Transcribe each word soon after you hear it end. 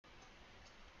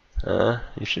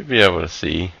You should be able to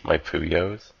see my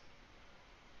Puyos.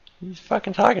 What are you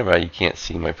fucking talking about? You can't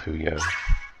see my Puyos.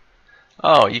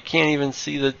 Oh, you can't even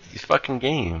see the fucking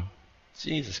game.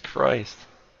 Jesus Christ.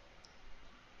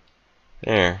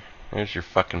 There's your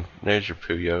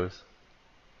Puyos.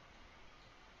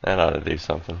 That ought to do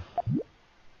something.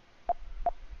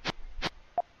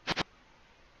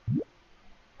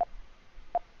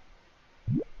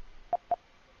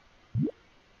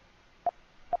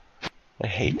 I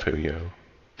hate Puyo.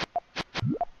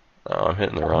 Oh, I'm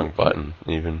hitting the wrong button,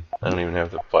 even. I don't even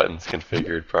have the buttons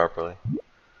configured properly.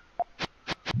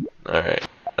 Alright,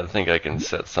 I think I can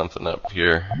set something up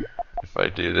here if I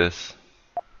do this.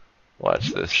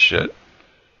 Watch this shit.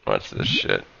 Watch this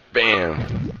shit.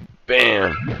 Bam!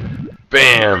 Bam!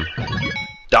 Bam!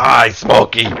 Die,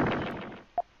 Smokey!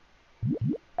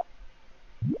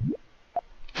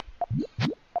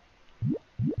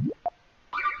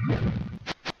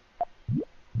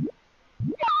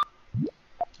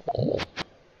 Oh.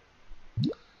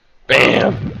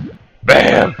 Bam!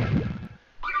 Bam!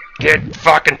 Get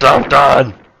fucking dunked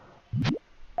on!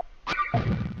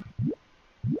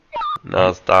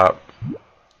 No, stop.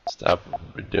 Stop.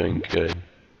 We're doing good.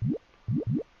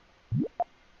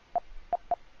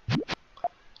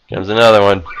 Comes another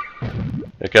one.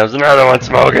 Here comes another one,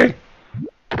 Smokey!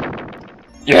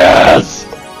 Yes!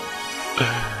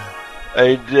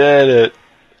 I did it!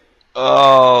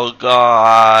 Oh,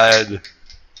 God!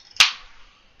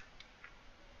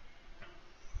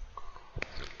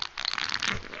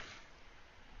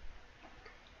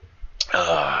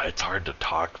 It's hard to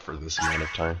talk for this amount of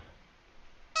time.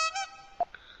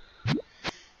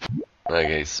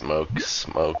 Okay, Smokey.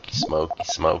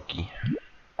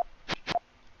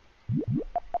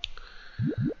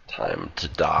 Time to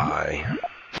die.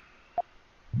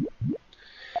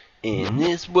 In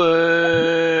this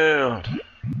world,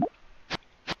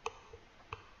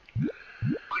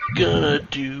 gonna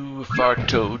do a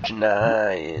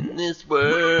fartogenai in this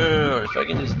world. If I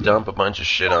can just dump a bunch of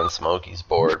shit on Smokey's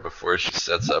board before she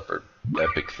sets up her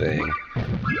epic thing.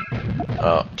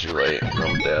 Oh, too late.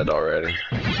 I'm dead already.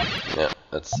 Yep,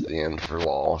 that's the end for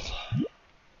Lolth.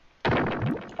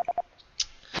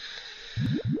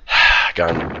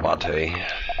 Gun latte.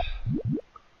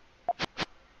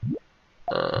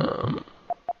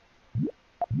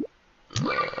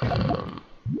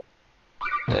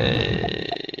 Hey,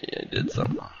 I did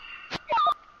something.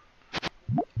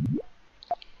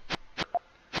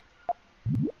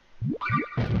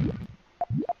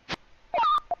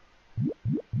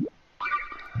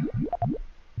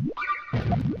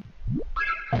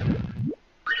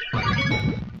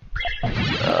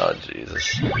 Oh,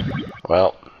 Jesus.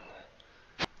 Well,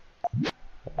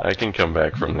 I can come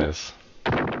back from this.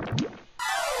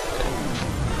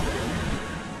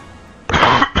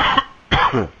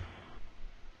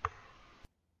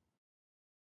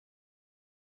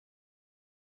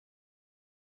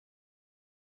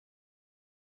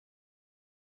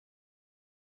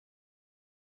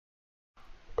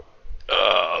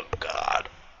 Oh, God.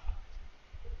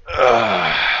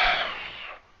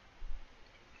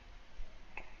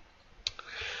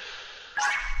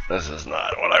 This is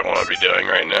not what I want to be doing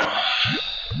right now.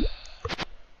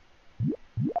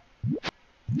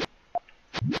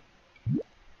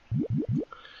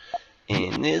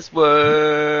 In this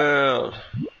world,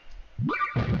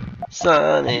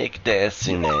 Sonic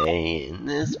Destiny. In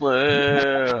this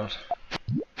world,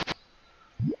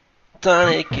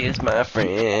 Sonic is my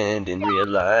friend in real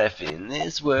life. In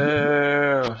this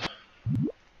world,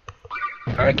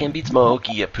 I can beat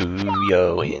Smokey at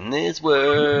Puyo. In this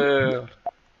world,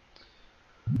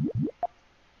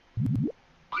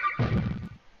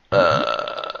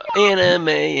 anime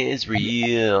is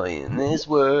real. In this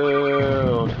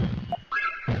world,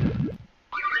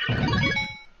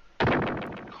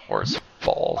 horse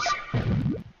balls.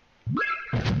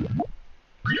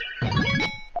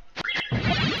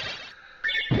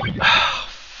 Oh,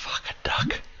 fuck a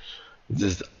duck.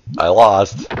 I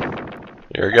lost.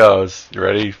 Here it goes. You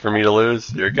ready for me to lose?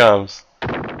 Here it comes.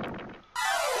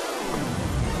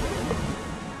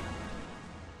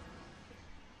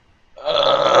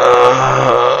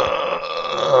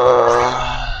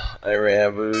 I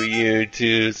rabu you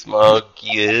to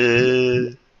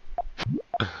Smokey.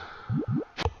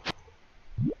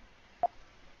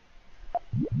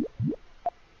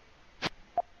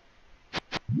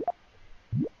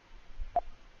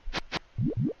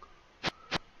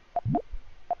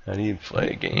 How do you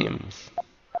play games?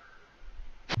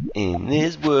 In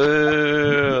this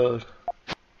world,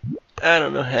 I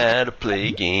don't know how to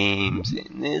play games.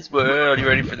 In this world, you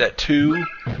ready for that 2?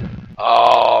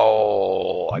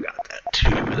 Oh, I got that 2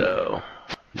 though.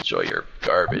 Enjoy your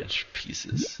garbage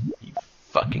pieces, you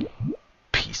fucking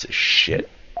piece of shit,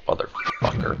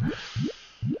 motherfucker.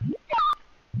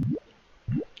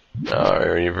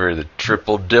 Alright, you've heard of the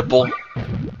triple dipple?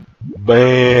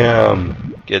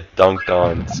 Bam! Get dunked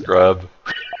on, scrub.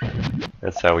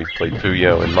 That's how we play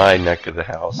Puyo in my neck of the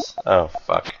house. Oh,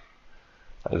 fuck.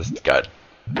 I just got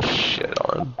shit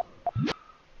on.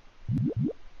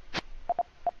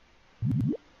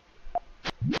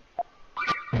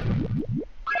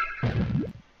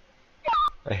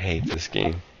 I hate this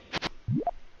game.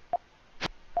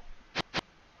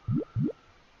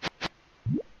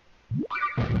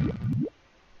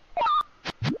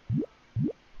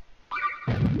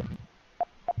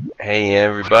 Hey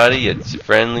everybody, it's your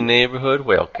friendly neighborhood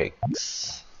Whale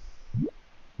Cakes.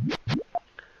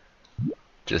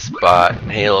 Just bought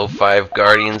Halo 5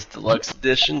 Guardians Deluxe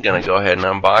Edition. Gonna go ahead and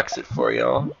unbox it for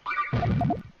y'all.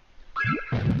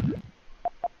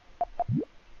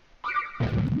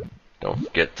 Don't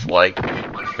forget to like,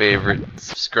 favorite,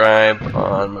 subscribe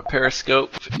on my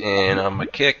Periscope, and on my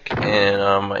Kick, and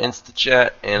on my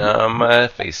InstaChat, and on my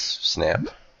Face Snap.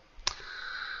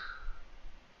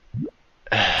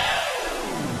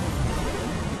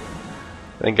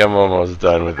 I think I'm almost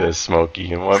done with this,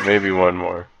 Smokey, and maybe one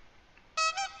more.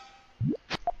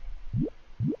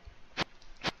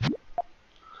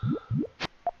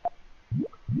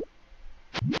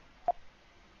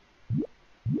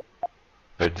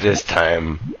 But this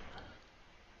time,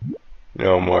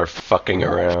 no more fucking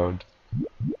around.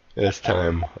 This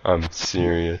time, I'm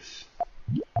serious.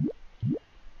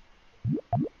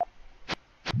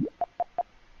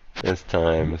 This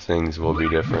time, things will be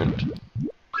different.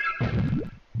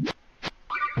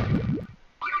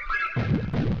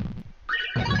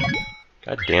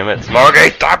 God damn it,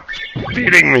 Smokey, stop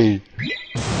beating me!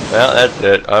 Well, that's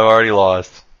it. I've already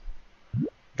lost.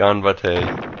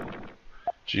 Ganbate.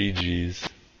 GG's.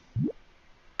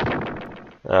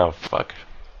 Oh, fuck.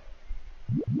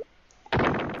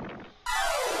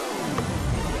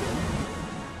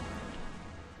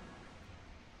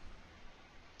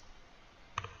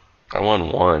 I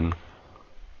won one.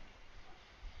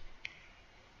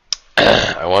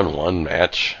 I won one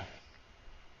match.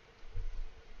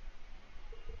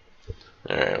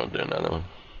 Alright, we'll do another one.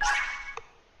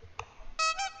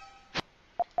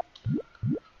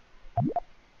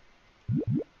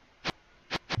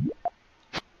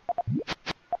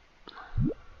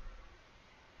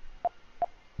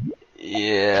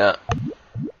 Yeah,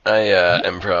 I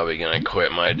am probably gonna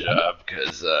quit my job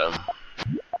because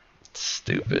it's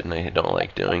stupid and I don't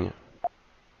like doing it.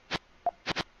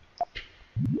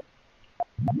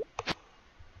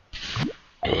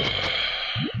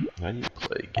 How do you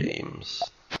play games?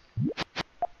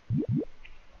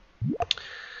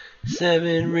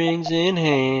 7 rings in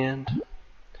hand,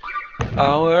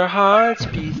 our hearts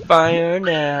beat fire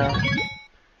now.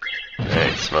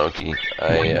 Alright, Smokey,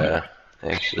 I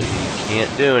actually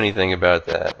can't do anything about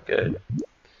that. Good.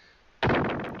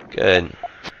 Good.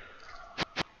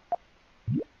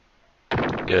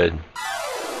 Good.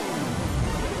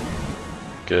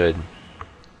 Good.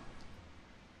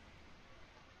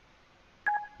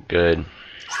 Good.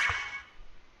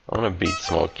 I want to beat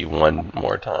Smokey one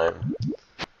more time.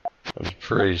 I'm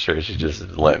pretty sure she just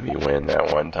let me win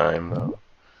that one time, though.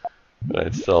 But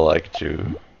I'd still like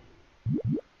to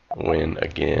win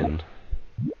again,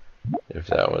 if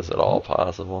that was at all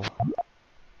possible.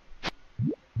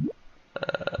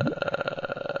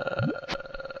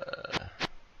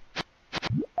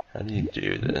 How do you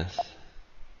do this?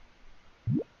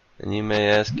 And you may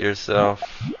ask yourself,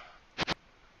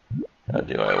 how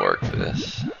do I work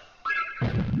this?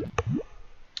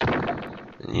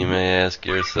 And you may ask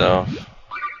yourself,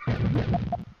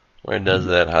 where does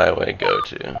that highway go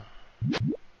to?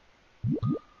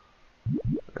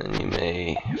 And you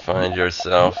may find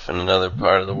yourself in another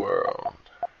part of the world,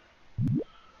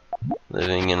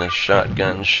 living in a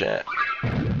shotgun shack.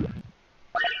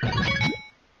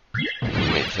 You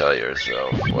may tell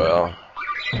yourself, well,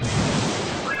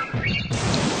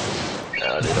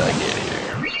 how did I get here?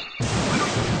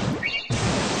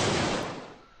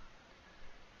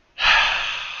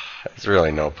 There's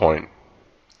really no point.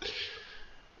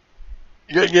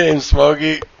 Good game,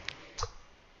 Smokey.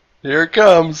 Here it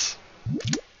comes.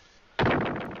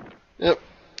 Yep.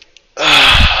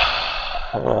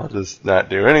 I'll just not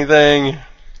do anything.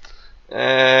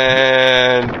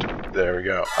 And there we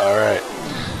go. Alright.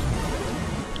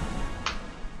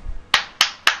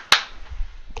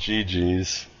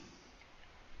 GG's.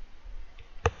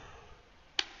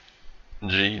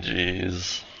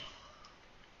 GG's.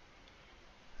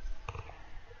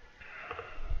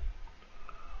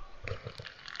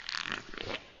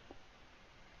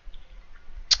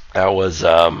 That was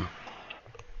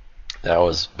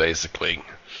basically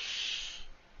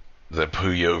the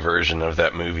Puyo version of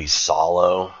that movie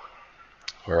Solo,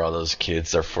 where all those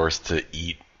kids are forced to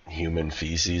eat human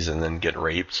feces and then get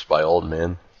raped by old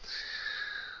men.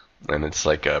 And it's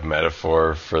like a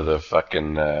metaphor for the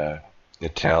fucking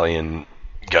Italian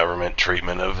government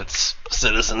treatment of its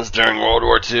citizens during World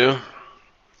War II.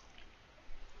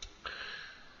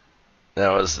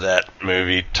 That was that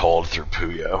movie told through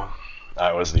Puyo.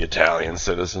 I was the Italian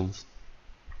citizens.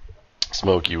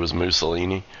 Smokey was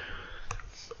Mussolini.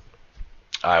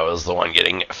 I was the one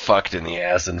getting fucked in the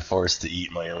ass and forced to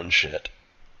eat my own shit.